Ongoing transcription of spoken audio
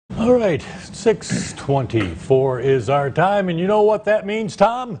All right, 6:24 is our time, and you know what that means,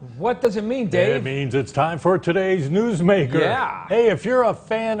 Tom? What does it mean, Dave? It means it's time for today's Newsmaker. Yeah. Hey, if you're a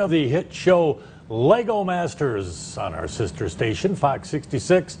fan of the hit show Lego Masters on our sister station, Fox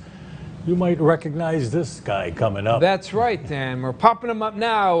 66, you might recognize this guy coming up. That's right, and we're popping him up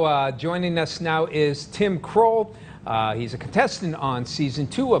now. Joining us now is Tim Croll. He's a contestant on season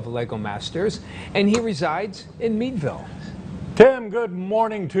 2 of Lego Masters, and he resides in Meadville. Tim, good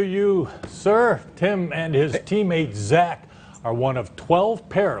morning to you, sir. Tim and his teammate Zach are one of 12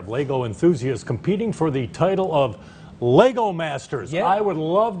 pair of Lego enthusiasts competing for the title of Lego Masters. Yeah. I would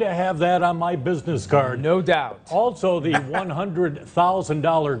love to have that on my business card. No doubt. Also, the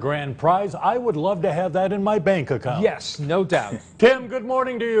 $100,000 grand prize. I would love to have that in my bank account. Yes, no doubt. Tim, good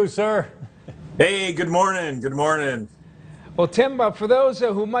morning to you, sir. Hey, good morning. Good morning. Well, Tim, for those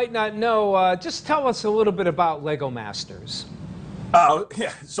who might not know, just tell us a little bit about Lego Masters.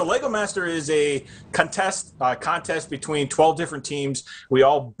 Yeah. So Lego Master is a contest between 12 different teams. We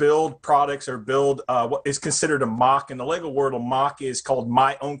all build products or build what is considered a mock. In the Lego world, a mock is called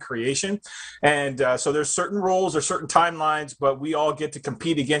my own creation. And so there's certain rules or certain timelines, but we all get to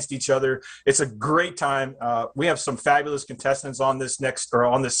compete against each other. It's a great time. We have some fabulous contestants on this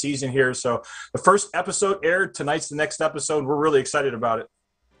season here. So the first episode aired. Tonight's the next episode. We're really excited about it.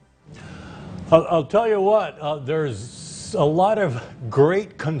 I'll tell you what, there's a lot of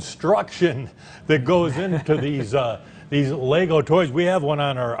great construction that goes into these Lego toys. We have one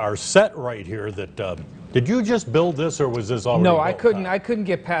on our set right here. Did you just build this, or was this already No, built? I couldn't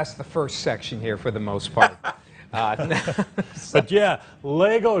get past the first section here for the most part. But yeah,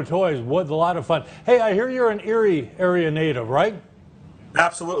 Lego toys, what a lot of fun. Hey, I hear you're an Erie area native, right?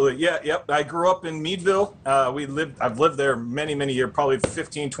 Absolutely. Yeah. Yep. I grew up in Meadville. I've lived there many years, probably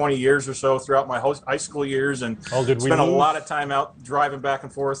 15, 20 years or so throughout my high school years, and spent a lot of time out driving back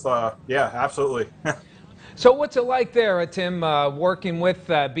and forth. Yeah, absolutely. So what's it like there, Tim, working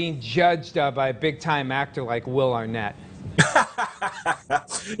with, being judged by a big-time actor like Will Arnett?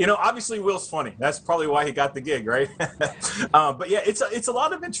 You know, obviously Will's funny. That's probably why he got the gig, right? But yeah, it's a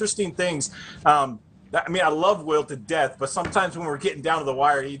lot of interesting things. I mean, I love Will to death, but sometimes when we're getting down to the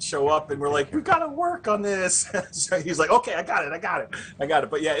wire, he'd show up and we're like, we got to work on this. So he's like, okay, I got it.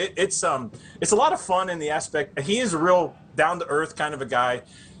 But yeah, it's a lot of fun in the aspect. He is a real down-to-earth kind of a guy.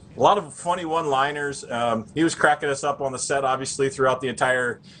 A lot of funny one-liners. He was cracking us up on the set, obviously, throughout the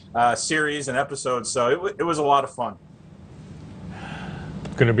entire series and episodes. So it was a lot of fun.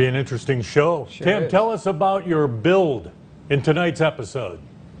 It's going to be an interesting show. Sure Tim, is. tell us about your build in tonight's episode.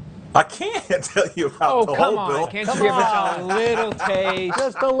 I can't tell you about the whole build. Can't you give us a little taste?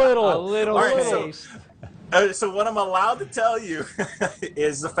 Just a little. A little All right, taste. So what I'm allowed to tell you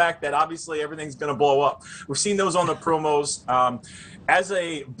is the fact that obviously everything's going to blow up. We've seen those on the promos. As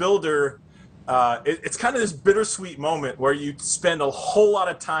a builder, it's kind of this bittersweet moment where you spend a whole lot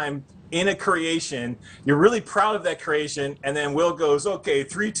of time in a creation. You're really proud of that creation, and then Will goes, okay,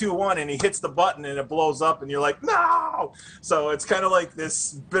 3, 2, 1, and he hits the button and it blows up, and you're like, no! So it's kind of like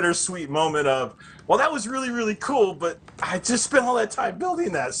this bittersweet moment of, well, that was really cool, but I just spent all that time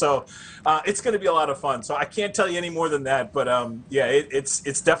building that. So it's going to be a lot of fun. So I can't tell you any more than that, but yeah,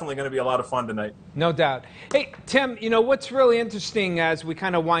 it's definitely going to be a lot of fun tonight. No doubt. Hey, Tim, you know, what's really interesting as we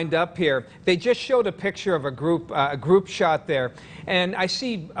kind of wind up here, they just showed a picture of a group shot there, and I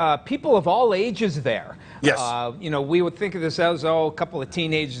see people of all ages there. Yes. You know, we would think of this as, a couple of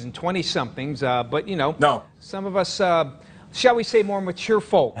teenagers and 20-somethings, but, you know, No. some of us, shall we say, more mature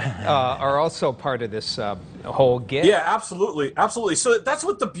folk are also part of this whole gig. Yeah, absolutely. So that's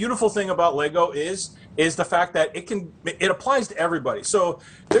what the beautiful thing about Lego is the fact that it applies to everybody. So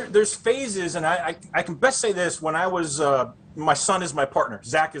there's phases, and I can best say this: when I was my son is my partner,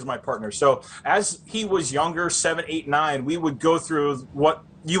 Zach is my partner. So as he was younger, 7, 8, 9, we would go through what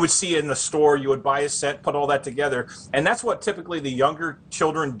you would see in the store. You would buy a set, put all that together, and that's what typically the younger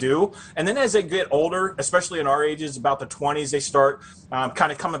children do. And then as they get older, especially in our ages, about the 20s, they start kind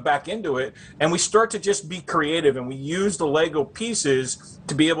of coming back into it, and we start to just be creative, and we use the Lego pieces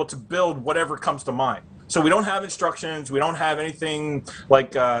to be able to build whatever comes to mind. So we don't have instructions. We don't have anything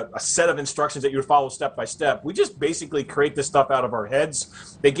like a set of instructions that you would follow step by step. We just basically create this stuff out of our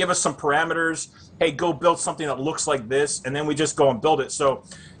heads. They give us some parameters. Hey, go build something that looks like this, and then we just go and build it. So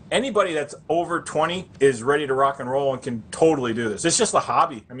anybody that's over 20 is ready to rock and roll and can totally do this. It's just a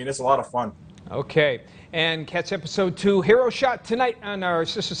hobby. I mean, it's a lot of fun. Okay, and catch episode 2, Hero Shot, tonight on our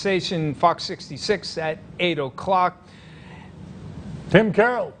sister station, Fox 66 at 8 o'clock. Tim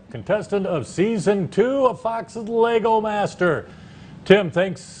Carroll, contestant of season 2 of Fox's Lego Master. Tim,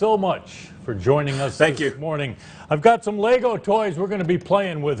 thanks so much for joining us Thank this you. morning. I've got some Lego toys we're going to be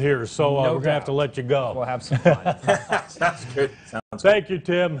playing with here, so No we're going to have doubt. to let you go. We'll have some fun. Sounds good. Sounds good. Thank you,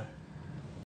 Tim.